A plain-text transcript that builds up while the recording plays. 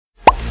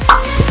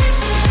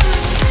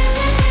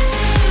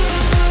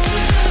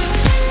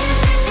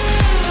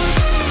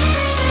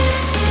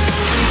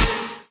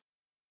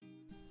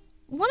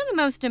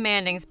most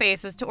demanding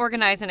spaces to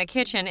organize in a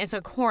kitchen is a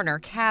corner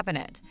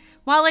cabinet.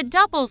 While it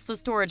doubles the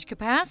storage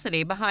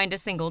capacity behind a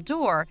single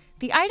door,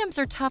 the items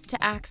are tough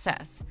to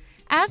access.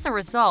 As a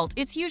result,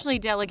 it's usually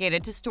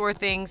delegated to store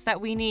things that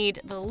we need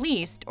the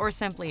least or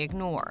simply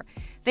ignore.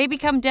 They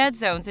become dead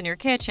zones in your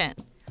kitchen.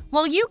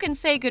 Well, you can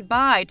say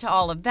goodbye to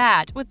all of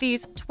that with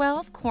these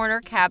 12 corner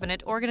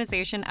cabinet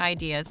organization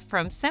ideas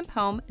from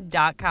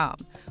simphome.com.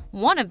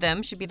 One of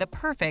them should be the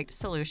perfect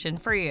solution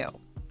for you.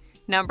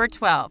 Number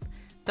 12.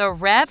 The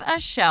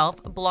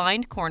Rev-A-Shelf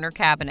Blind Corner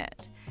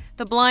Cabinet.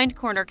 The blind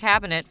corner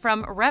cabinet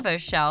from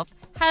Rev-A-Shelf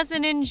has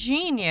an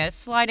ingenious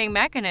sliding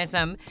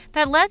mechanism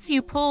that lets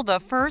you pull the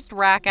first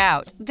rack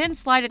out, then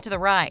slide it to the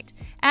right.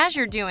 As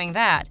you're doing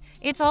that,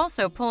 it's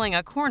also pulling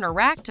a corner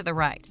rack to the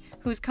right,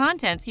 whose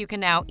contents you can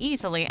now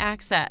easily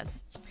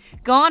access.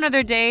 Gone are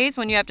the days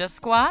when you have to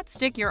squat,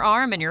 stick your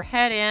arm and your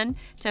head in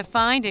to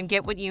find and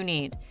get what you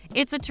need.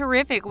 It's a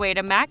terrific way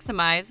to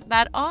maximize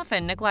that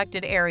often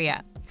neglected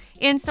area.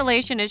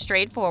 Installation is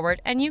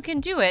straightforward, and you can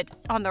do it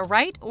on the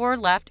right or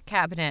left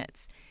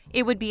cabinets.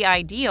 It would be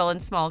ideal in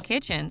small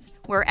kitchens,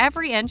 where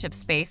every inch of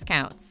space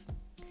counts.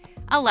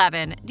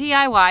 11.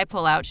 DIY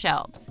Pullout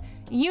Shelves.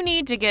 You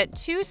need to get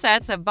 2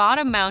 sets of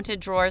bottom-mounted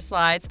drawer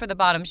slides for the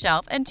bottom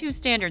shelf and 2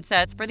 standard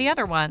sets for the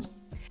other one.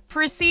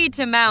 Proceed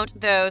to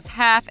mount those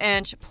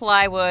half-inch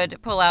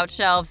plywood pull-out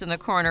shelves in the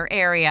corner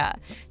area.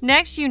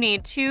 Next, you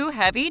need 2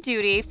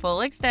 heavy-duty,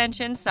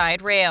 full-extension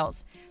side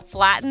rails.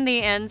 Flatten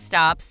the end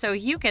stops so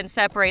you can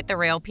separate the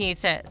rail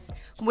pieces.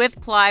 With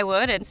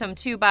plywood and some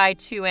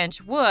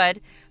 2x2-inch wood,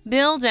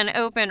 build an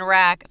open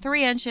rack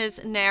 3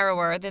 inches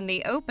narrower than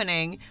the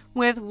opening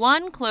with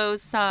 1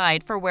 closed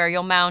side for where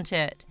you'll mount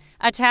it.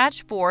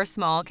 Attach 4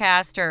 small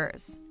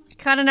casters.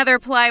 Cut another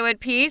plywood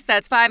piece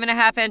that's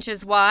 5.5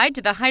 inches wide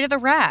to the height of the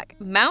rack.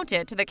 Mount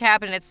it to the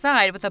cabinet's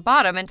side with the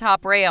bottom and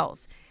top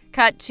rails.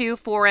 Cut 2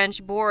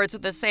 4-inch boards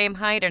with the same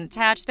height and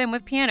attach them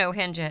with piano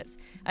hinges.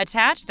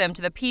 Attach them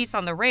to the piece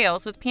on the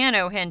rails with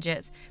piano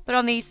hinges, but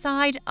on the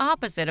side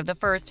opposite of the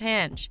first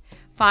hinge.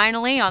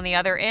 Finally, on the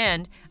other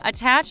end,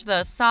 attach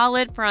the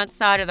solid front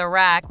side of the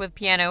rack with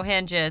piano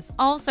hinges,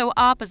 also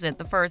opposite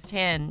the first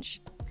hinge.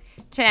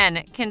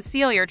 10.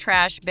 Conceal your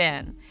trash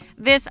bin.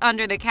 This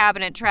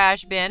under-the-cabinet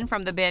trash bin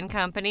from the Bin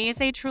Company is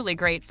a truly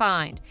great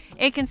find.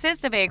 It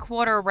consists of a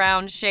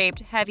quarter-round-shaped,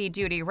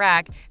 heavy-duty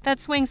rack that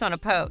swings on a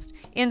post.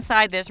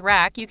 Inside this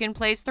rack, you can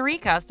place 3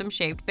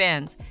 custom-shaped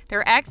bins.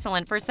 They're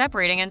excellent for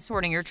separating and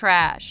sorting your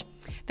trash.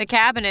 The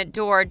cabinet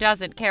door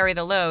doesn't carry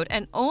the load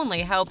and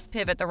only helps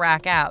pivot the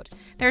rack out.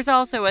 There's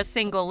also a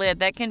single lid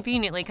that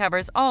conveniently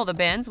covers all the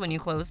bins when you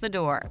close the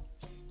door.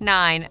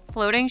 9.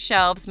 Floating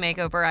Shelves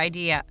Makeover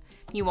Idea.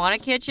 You want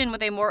a kitchen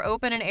with a more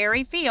open and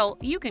airy feel,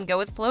 you can go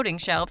with floating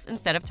shelves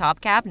instead of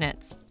top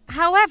cabinets.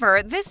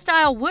 However, this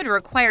style would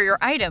require your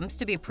items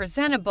to be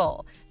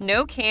presentable.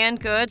 No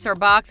canned goods or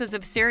boxes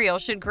of cereal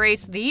should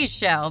grace these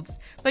shelves,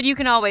 but you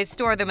can always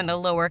store them in the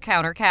lower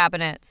counter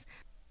cabinets.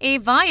 A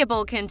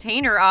viable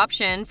container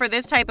option for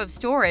this type of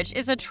storage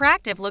is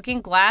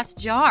attractive-looking glass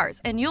jars,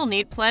 and you'll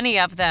need plenty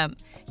of them.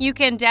 You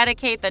can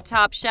dedicate the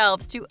top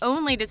shelves to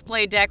only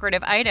display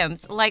decorative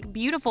items like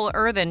beautiful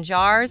earthen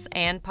jars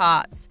and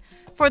pots.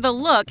 For the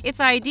look, it's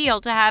ideal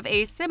to have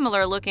a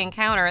similar-looking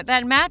counter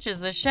that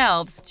matches the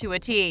shelves to a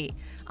T.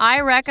 I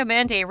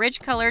recommend a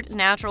rich-colored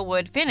natural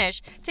wood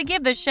finish to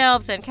give the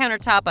shelves and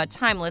countertop a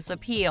timeless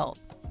appeal.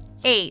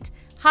 8.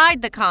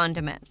 Hide the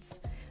condiments.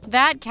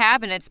 That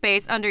cabinet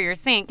space under your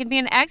sink can be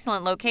an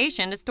excellent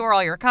location to store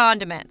all your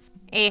condiments.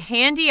 A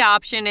handy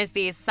option is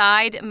these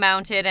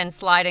side-mounted and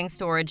sliding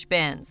storage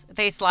bins.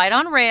 They slide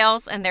on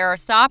rails, and there are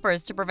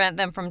stoppers to prevent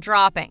them from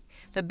dropping.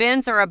 The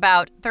bins are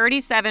about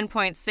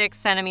 37.6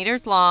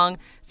 centimeters long,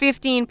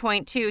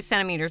 15.2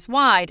 centimeters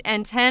wide,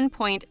 and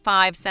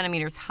 10.5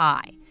 centimeters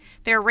high.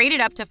 They're rated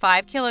up to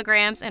 5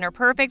 kilograms and are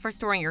perfect for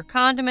storing your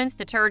condiments,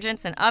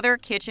 detergents, and other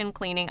kitchen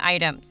cleaning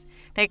items.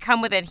 They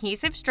come with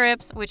adhesive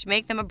strips, which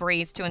make them a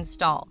breeze to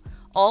install.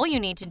 All you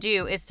need to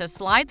do is to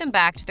slide them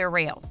back to their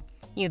rails.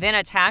 You then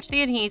attach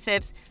the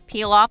adhesives,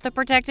 peel off the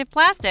protective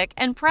plastic,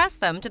 and press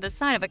them to the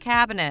side of a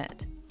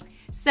cabinet.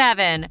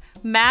 7.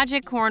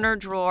 Magic Corner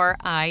Drawer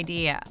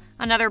Idea.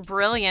 Another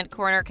brilliant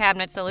corner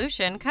cabinet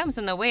solution comes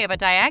in the way of a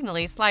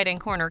diagonally sliding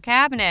corner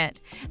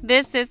cabinet.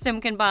 This system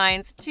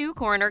combines 2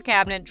 corner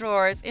cabinet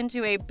drawers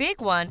into a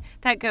big one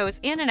that goes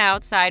in and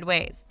out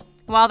sideways.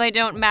 While they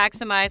don't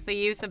maximize the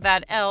use of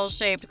that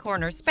L-shaped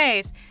corner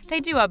space, they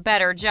do a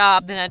better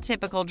job than a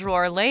typical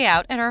drawer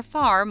layout and are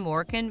far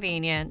more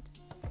convenient.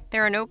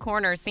 There are no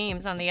corner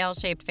seams on the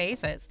L-shaped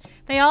faces.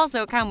 They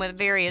also come with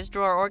various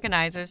drawer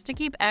organizers to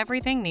keep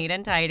everything neat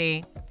and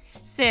tidy.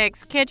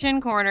 6. Kitchen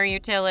Corner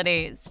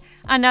Utilities.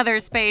 Another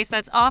space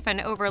that's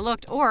often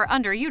overlooked or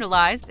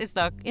underutilized is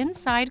the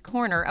inside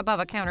corner above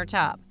a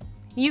countertop.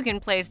 You can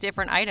place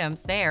different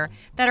items there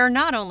that are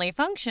not only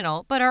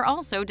functional but are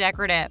also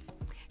decorative.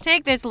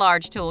 Take this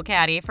large tool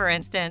caddy, for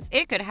instance.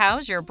 It could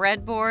house your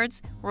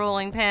breadboards,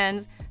 rolling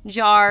pins,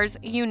 jars,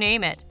 you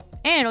name it,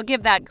 and it'll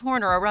give that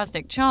corner a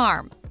rustic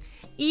charm.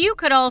 You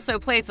could also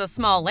place a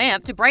small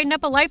lamp to brighten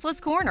up a lifeless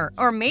corner,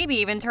 or maybe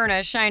even turn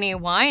a shiny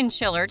wine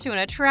chiller to an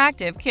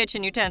attractive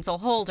kitchen utensil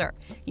holder.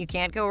 You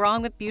can't go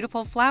wrong with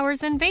beautiful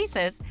flowers and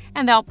vases,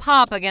 and they'll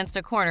pop against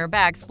a corner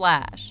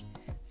backsplash.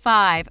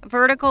 5.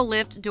 Vertical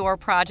lift door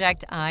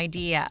project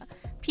idea.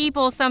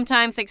 People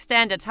sometimes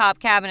extend a top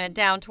cabinet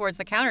down towards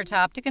the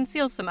countertop to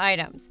conceal some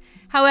items.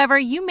 However,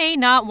 you may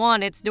not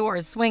want its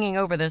doors swinging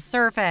over the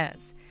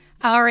surface.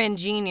 Our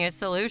ingenious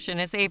solution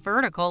is a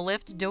vertical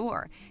lift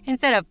door.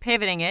 Instead of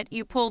pivoting it,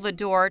 you pull the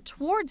door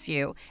towards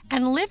you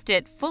and lift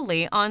it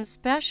fully on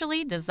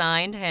specially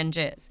designed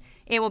hinges.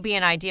 It will be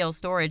an ideal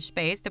storage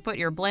space to put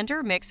your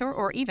blender, mixer,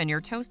 or even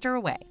your toaster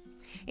away.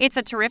 It's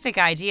a terrific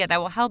idea that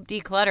will help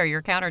declutter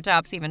your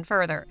countertops even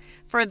further.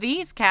 For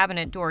these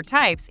cabinet door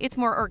types, it's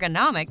more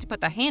ergonomic to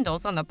put the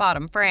handles on the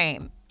bottom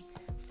frame.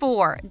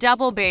 4.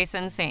 Double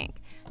basin sink.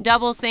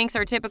 Double sinks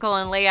are typical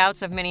in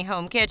layouts of many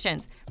home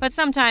kitchens, but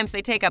sometimes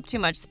they take up too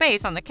much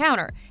space on the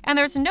counter, and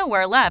there's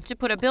nowhere left to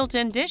put a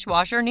built-in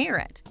dishwasher near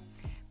it.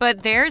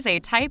 But there's a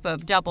type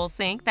of double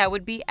sink that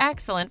would be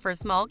excellent for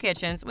small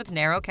kitchens with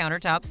narrow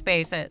countertop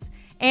spaces,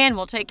 and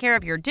will take care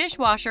of your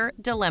dishwasher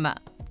dilemma.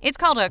 It's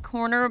called a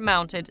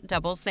corner-mounted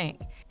double sink.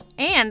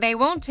 And they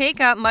won't take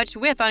up much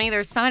width on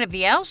either side of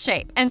the L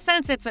shape, and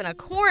since it's in a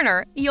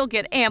corner, you'll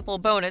get ample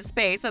bonus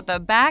space at the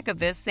back of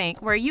this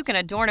sink where you can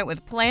adorn it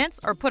with plants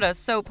or put a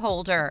soap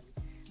holder.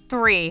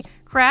 3.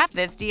 Craft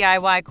this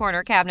DIY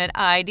corner cabinet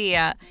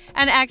idea.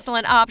 An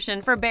excellent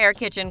option for bare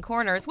kitchen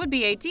corners would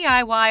be a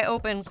DIY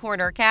open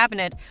corner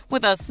cabinet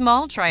with a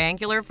small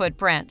triangular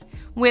footprint.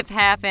 With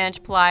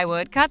half-inch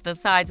plywood, cut the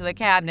sides of the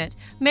cabinet.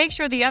 Make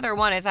sure the other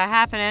one is a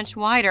half an inch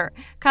wider.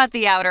 Cut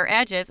the outer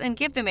edges and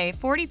give them a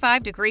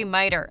 45-degree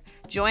miter.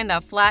 Join the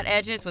flat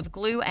edges with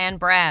glue and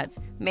brads.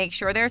 Make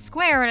sure they're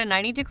square at a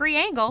 90-degree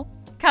angle.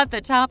 Cut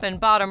the top and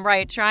bottom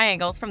right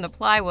triangles from the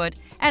plywood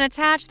and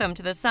attach them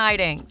to the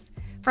sidings.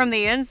 From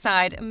the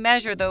inside,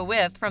 measure the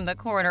width from the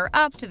corner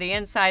up to the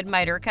inside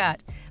miter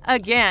cut.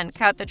 Again,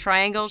 cut the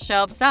triangle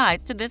shelf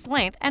sides to this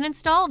length and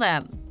install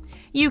them.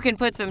 You can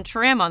put some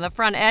trim on the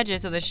front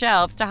edges of the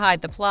shelves to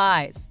hide the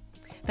plies.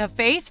 The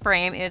face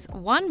frame is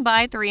 1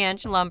 by 3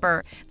 inch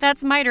lumber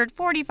that's mitered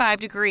 45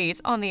 degrees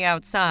on the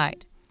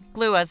outside.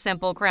 Glue a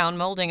simple crown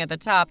molding at the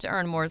top to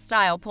earn more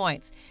style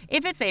points.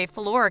 If it's a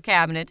floor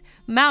cabinet,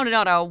 mount it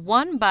on a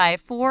 1 by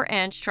 4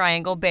 inch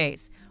triangle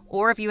base.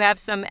 Or if you have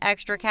some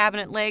extra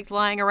cabinet legs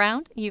lying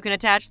around, you can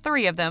attach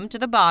 3 of them to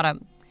the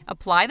bottom.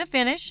 Apply the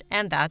finish,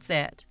 and that's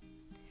it.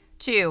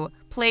 2.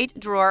 Plate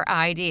drawer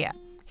idea.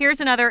 Here's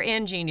another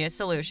ingenious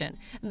solution.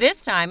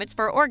 This time it's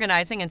for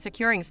organizing and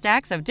securing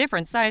stacks of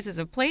different sizes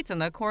of plates in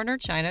the corner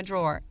china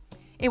drawer.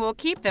 It will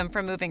keep them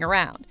from moving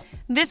around.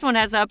 This one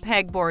has a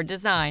pegboard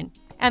design,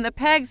 and the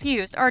pegs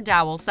used are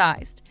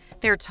dowel-sized.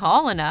 They're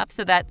tall enough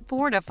so that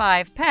 4 to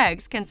 5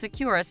 pegs can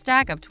secure a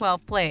stack of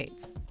 12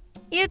 plates.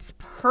 It's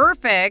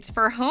perfect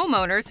for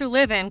homeowners who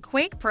live in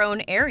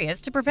quake-prone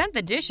areas to prevent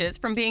the dishes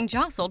from being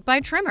jostled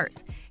by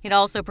trimmers. It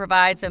also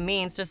provides a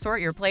means to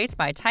sort your plates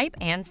by type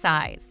and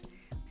size.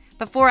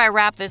 Before I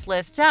wrap this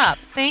list up,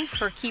 thanks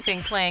for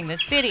keeping playing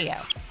this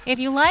video. If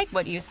you like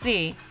what you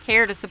see,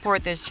 care to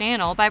support this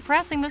channel by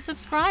pressing the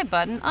subscribe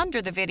button under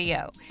the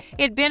video.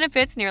 It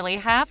benefits nearly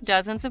half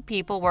dozens of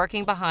people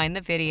working behind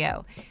the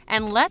video.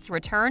 And let's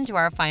return to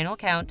our final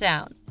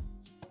countdown.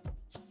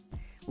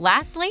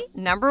 Lastly,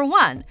 number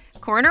 1,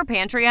 corner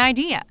pantry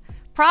idea.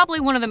 Probably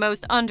one of the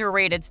most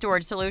underrated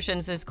storage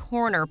solutions is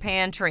corner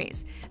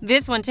pantries.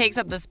 This one takes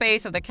up the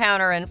space of the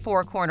counter and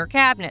 4 corner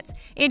cabinets.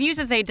 It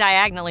uses a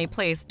diagonally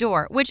placed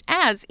door, which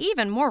adds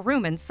even more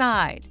room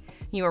inside.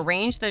 You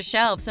arrange the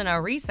shelves in a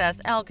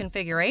recessed L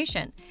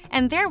configuration,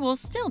 and there will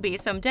still be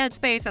some dead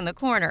space in the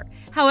corner.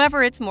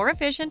 However, it's more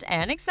efficient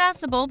and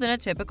accessible than a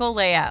typical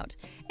layout,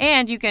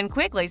 and you can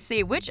quickly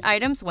see which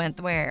items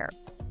went where.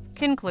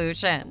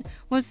 Conclusion.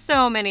 With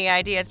so many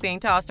ideas being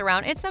tossed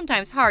around, it's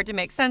sometimes hard to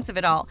make sense of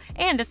it all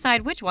and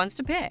decide which ones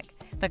to pick.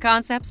 The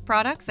concepts,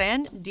 products,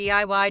 and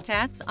DIY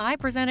tasks I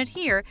presented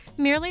here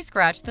merely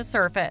scratch the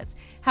surface.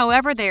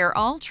 However, they are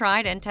all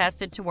tried and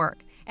tested to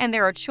work, and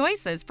there are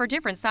choices for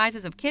different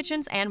sizes of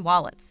kitchens and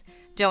wallets.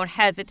 Don't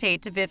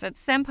hesitate to visit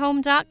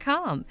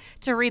semphome.com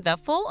to read the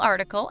full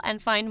article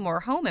and find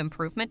more home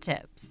improvement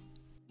tips.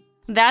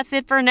 That's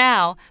it for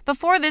now.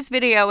 Before this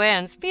video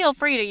ends, feel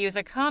free to use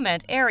a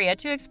comment area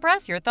to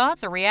express your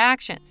thoughts or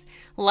reactions.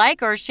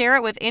 Like or share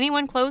it with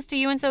anyone close to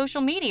you in social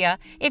media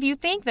if you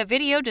think the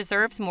video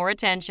deserves more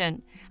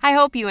attention. I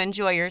hope you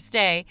enjoy your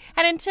stay,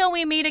 and until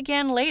we meet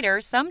again later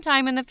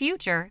sometime in the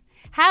future,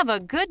 have a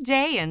good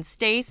day and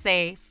stay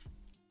safe.